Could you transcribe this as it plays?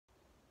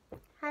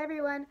Hi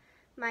everyone,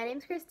 my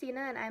name's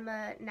Christina and I'm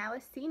now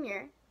a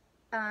senior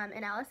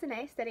in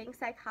LS&A studying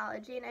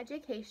psychology and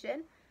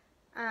education,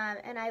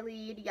 and I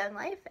lead Young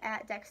Life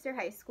at Dexter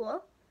High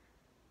School.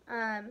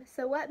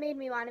 So what made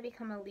me want to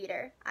become a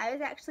leader? I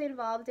was actually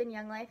involved in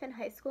Young Life in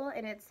high school,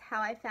 and it's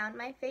how I found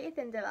my faith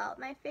and developed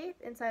my faith,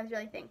 and so I was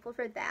really thankful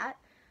for that.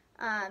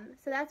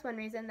 So that's one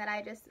reason that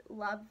I just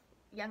love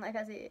Young Life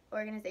as an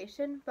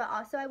organization, but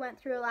also I went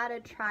through a lot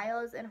of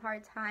trials and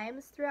hard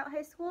times throughout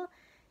high school,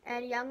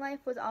 and Young Life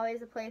was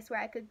always a place where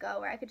I could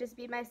go, where I could just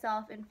be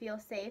myself and feel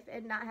safe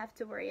and not have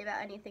to worry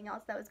about anything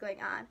else that was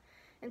going on.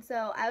 And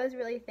so I was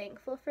really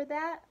thankful for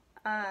that.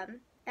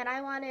 And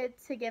I wanted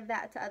to give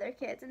that to other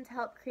kids and to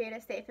help create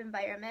a safe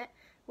environment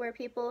where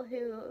people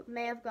who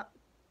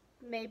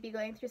may be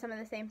going through some of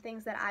the same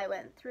things that I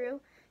went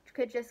through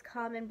could just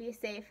come and be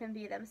safe and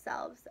be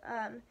themselves.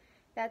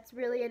 That's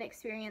really an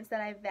experience that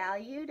I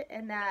valued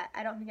and that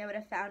I don't think I would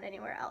have found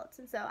anywhere else.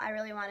 And so I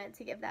really wanted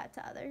to give that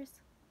to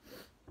others.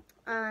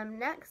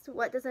 Next,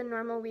 what does a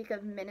normal week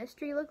of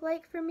ministry look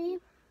like for me?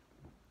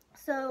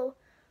 So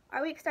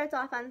our week starts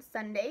off on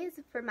Sundays.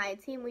 For my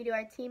team, we do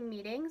our team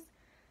meetings,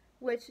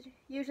 which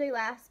usually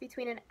lasts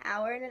between an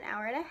hour and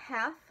a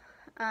half.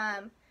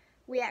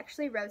 We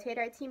actually rotate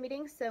our team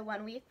meetings, so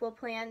one week we'll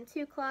plan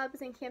 2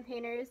 clubs and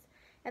campaigners,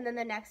 and then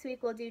the next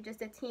week we'll do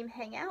just a team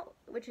hangout,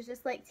 which is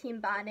just like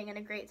team bonding and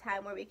a great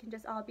time where we can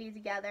just all be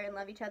together and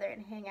love each other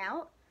and hang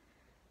out.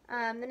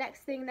 The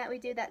next thing that we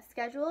do that's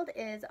scheduled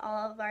is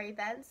all of our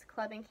events,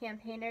 club and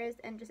campaigners,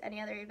 and just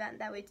any other event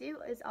that we do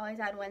is always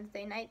on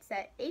Wednesday nights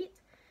at 8.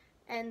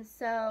 And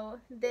so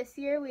this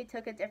year we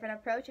took a different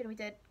approach and we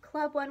did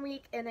club one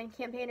week and then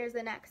campaigners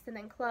the next and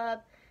then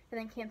club and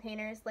then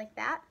campaigners like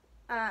that.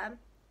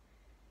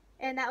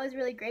 And that was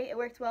really great. It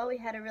worked well. We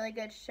had a really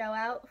good show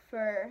out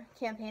for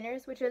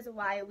campaigners, which is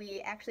why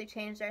we actually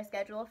changed our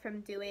schedule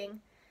from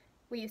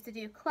we used to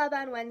do club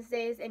on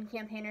Wednesdays and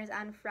campaigners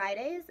on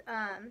Fridays,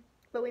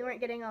 but we weren't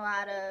getting a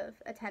lot of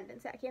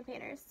attendance at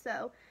campaigners.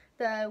 So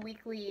the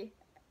weekly,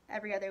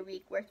 every other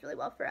week worked really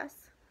well for us.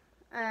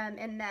 And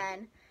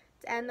then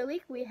to end the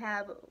week, we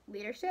have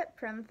leadership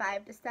from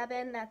 5 to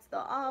 7. That's the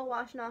all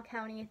Washtenaw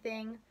County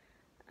thing.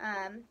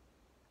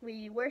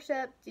 We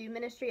worship, do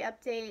ministry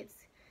updates,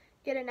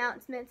 get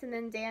announcements, and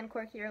then Dan,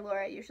 Corky, or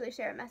Laura usually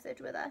share a message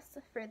with us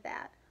for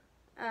that.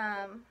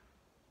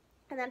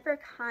 And then for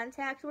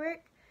contact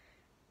work,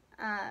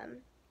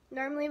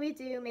 normally we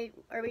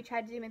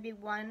try to do maybe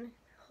one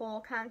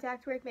whole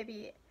contact work,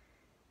 maybe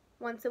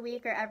once a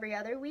week or every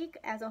other week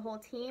as a whole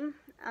team.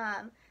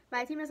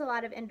 My team does a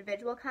lot of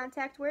individual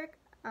contact work.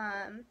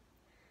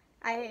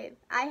 I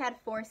had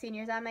 4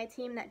 seniors on my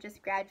team that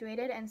just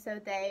graduated, and so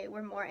they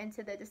were more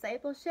into the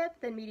discipleship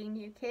than meeting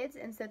new kids,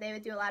 and so they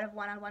would do a lot of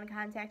one-on-one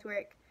contact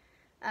work.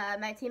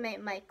 My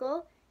teammate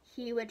Michael,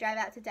 he would drive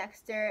out to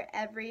Dexter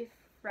every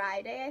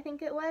Friday, I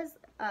think it was,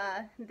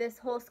 this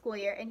whole school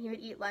year, and he would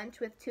eat lunch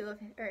with he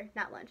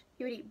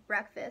would eat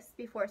breakfast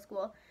before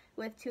school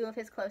with 2 of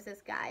his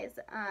closest guys,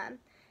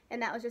 and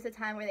that was just a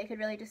time where they could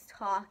really just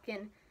talk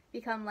and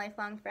become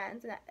lifelong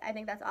friends, and I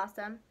think that's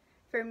awesome.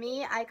 For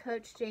me, I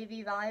coached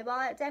JV volleyball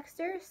at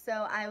Dexter,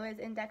 so I was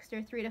in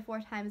Dexter 3 to 4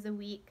 times a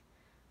week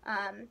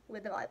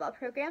with the volleyball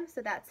program,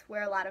 so that's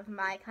where a lot of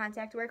my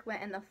contact work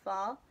went in the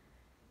fall.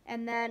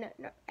 And then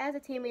as a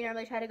team, we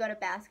normally try to go to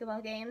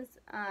basketball games.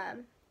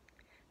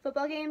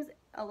 Football games,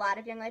 a lot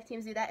of Young Life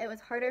teams do that. It was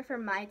harder for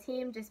my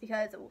team just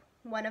because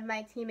one of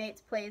my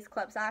teammates plays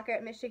club soccer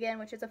at Michigan,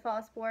 which is a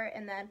fall sport,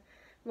 and then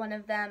one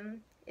of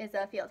them is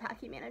a field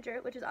hockey manager,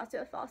 which is also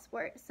a fall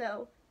sport.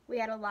 So we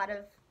had a lot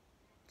of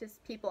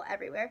just people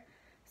everywhere.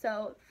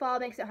 So fall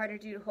makes it harder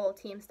to do whole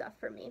team stuff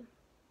for me.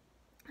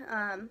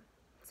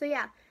 So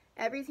yeah,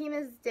 every team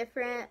is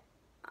different.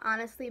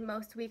 Honestly,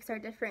 most weeks are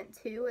different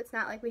too. It's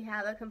not like we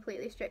have a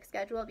completely strict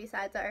schedule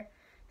besides our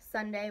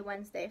Sunday,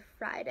 Wednesday,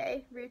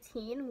 Friday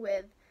routine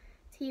with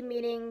team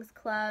meetings,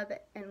 club,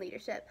 and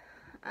leadership.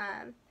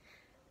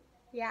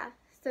 Yeah,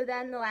 so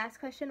then the last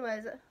question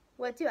was,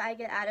 what do I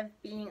get out of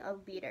being a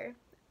leader?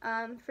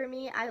 For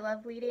me, I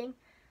love leading.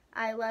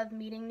 I love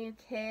meeting new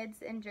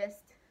kids and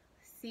just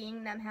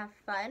seeing them have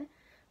fun.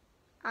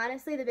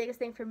 Honestly, the biggest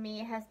thing for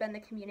me has been the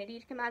community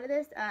to come out of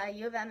this.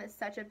 U of M is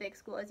such a big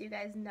school, as you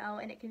guys know,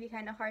 and it can be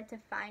kind of hard to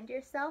find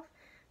yourself.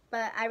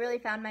 But I really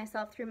found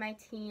myself through my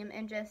team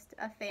and just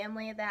a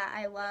family that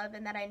I love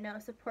and that I know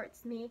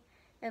supports me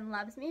and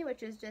loves me,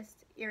 which is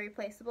just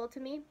irreplaceable to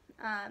me.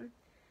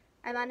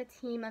 I'm on a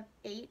team of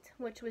 8,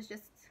 which was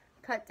just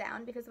cut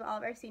down because of all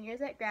of our seniors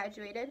that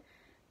graduated.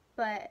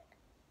 But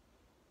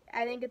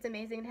I think it's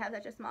amazing to have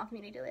such a small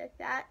community like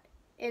that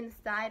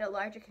inside a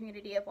larger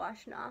community of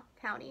Washtenaw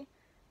County.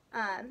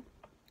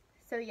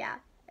 So yeah,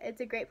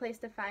 it's a great place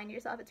to find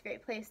yourself. It's a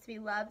great place to be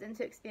loved and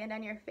to expand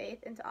on your faith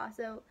and to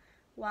also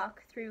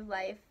walk through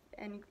life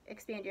and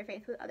expand your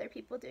faith with other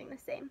people doing the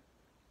same.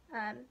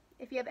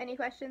 If you have any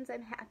questions,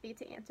 I'm happy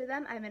to answer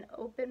them. I'm an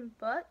open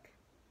book.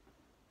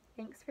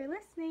 Thanks for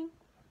listening.